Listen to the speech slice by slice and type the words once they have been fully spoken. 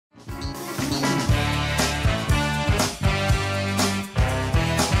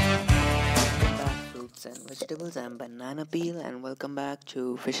vegetables. I'm Banana Peel, and welcome back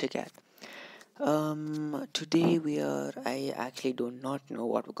to Fisher Cat. Today I actually do not know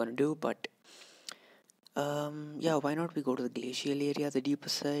what we're gonna do, but yeah, why not we go to the glacial area, the deeper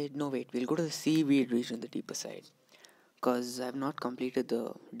side? No, wait, we'll go to the seaweed region, the deeper side, cause I've not completed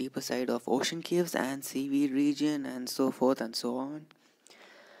the deeper side of ocean caves and seaweed region, and so forth and so on.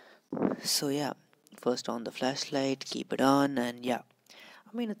 So yeah, first on the flashlight, keep it on, and yeah.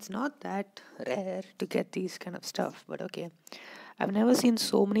 I mean, it's not that rare to get these kind of stuff, but okay. I've never seen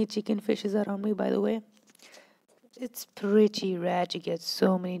so many chicken fishes around me, by the way. It's pretty rare to get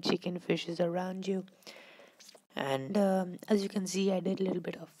so many chicken fishes around you. And as you can see, I did a little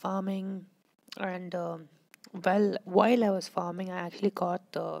bit of farming. And while I was farming, I actually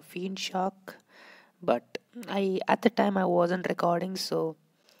caught the fiend shark. But at the time, I wasn't recording, so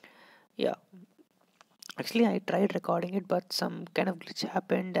yeah. Actually, I tried recording it, but some kind of glitch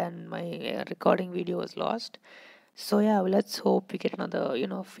happened and my recording video was lost. So yeah, let's hope we get another,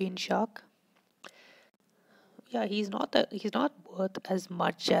 fiend shark. Yeah, he's not worth as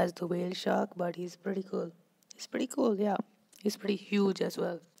much as the whale shark, but he's pretty cool. He's pretty cool, yeah. He's pretty huge as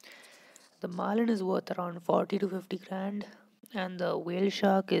well. The marlin is worth around 40 to 50 grand, and the whale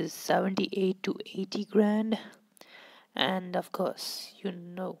shark is 78 to 80 grand. And of course,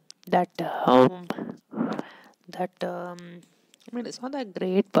 that I mean, it's not that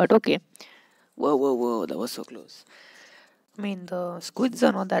great, but okay. Whoa, that was so close. I mean, the squids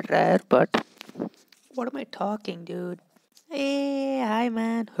are not that rare, but what am I talking, dude? Hey, hi,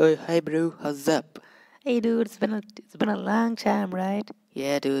 man. Hey, hi, bro. How's up? Hey, dude. It's been a long time, right?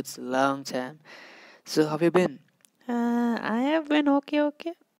 Yeah, dude. It's a long time. So, how have you been? I have been okay.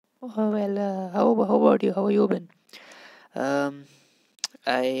 Oh, well, how about you? How have you been? Um,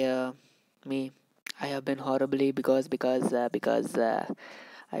 I me, I have been horribly because I've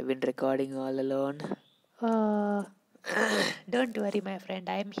been recording all alone. Uh, don't worry, my friend.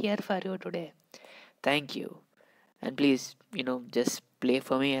 I'm here for you today. Thank you. And please, just play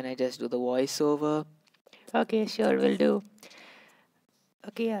for me and I just do the voiceover. Okay, sure, will do.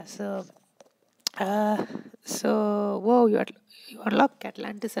 Okay, yeah, uh, whoa, you unlocked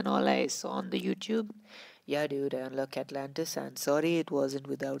Atlantis and all I saw on the YouTube. Yeah, dude, I unlocked Atlantis and sorry it wasn't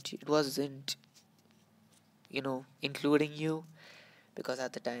without you. It wasn't, including you because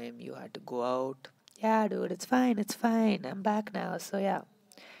at the time you had to go out. Yeah, dude, it's fine. I'm back now, so yeah.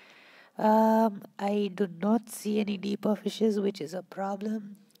 I do not see any deeper fishes, which is a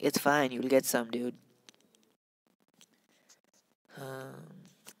problem. It's fine, you'll get some, dude.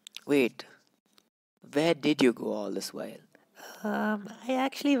 Wait, where did you go all this while? I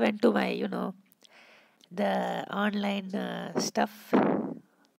actually went to my, the online stuff.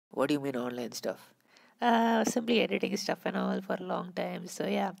 What do you mean online stuff? Simply editing stuff and all for a long time, so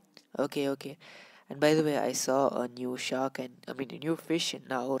yeah. Okay. And by the way, I saw a new shark a new fish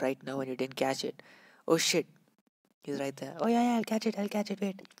right now, and you didn't catch it. Oh shit, he's right there. Oh yeah, I'll catch it,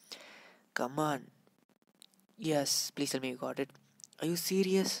 wait. Come on. Yes, please tell me you got it. Are you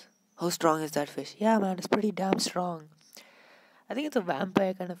serious? How strong is that fish? Yeah, man, it's pretty damn strong. I think it's a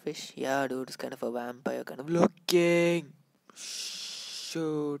vampire kind of fish. Yeah, dude, it's kind of a vampire kind of looking.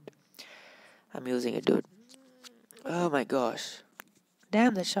 Shoot. I'm using it, dude. Oh my gosh.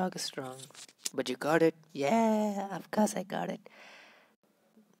 Damn, the shark is strong. But you got it? Yeah, of course I got it.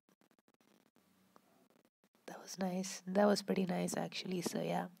 That was nice. That was pretty nice, actually, so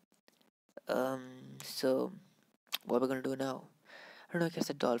yeah. So what we're gonna do now? I don't know, catch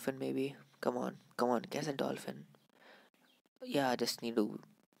a dolphin maybe. Come on, catch a dolphin. Yeah, I just need to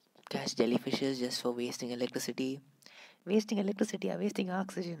catch jellyfishes just for wasting electricity. Wasting electricity or wasting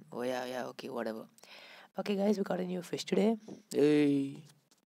oxygen. Oh yeah, okay, whatever. Okay guys, we got a new fish today. Hey.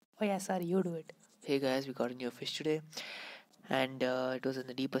 Oh yeah, sorry, you do it. Hey guys, we got a new fish today. And it was in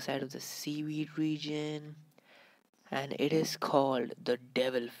the deeper side of the seaweed region. And it is called the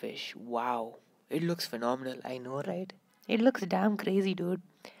devilfish. Wow. It looks phenomenal, I know, right? It looks damn crazy, dude.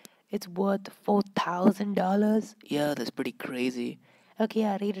 It's worth $4,000. Yeah, that's pretty crazy. Okay,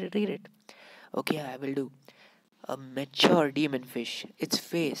 yeah, read it. Okay, I will do. A mature demon fish. Its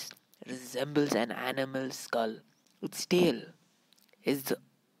face resembles an animal's skull. Its tail is the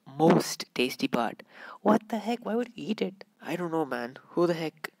most tasty part. What the heck? Why would you eat it? I don't know, man. Who the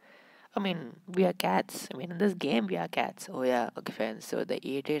heck? I mean, we are cats. I mean, in this game, we are cats. Oh, yeah. Okay, fine. So they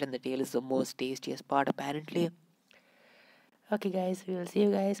ate it, and the tail is the most tastiest part, apparently. Okay, guys. We will see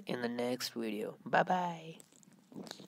you guys in the next video. Bye bye.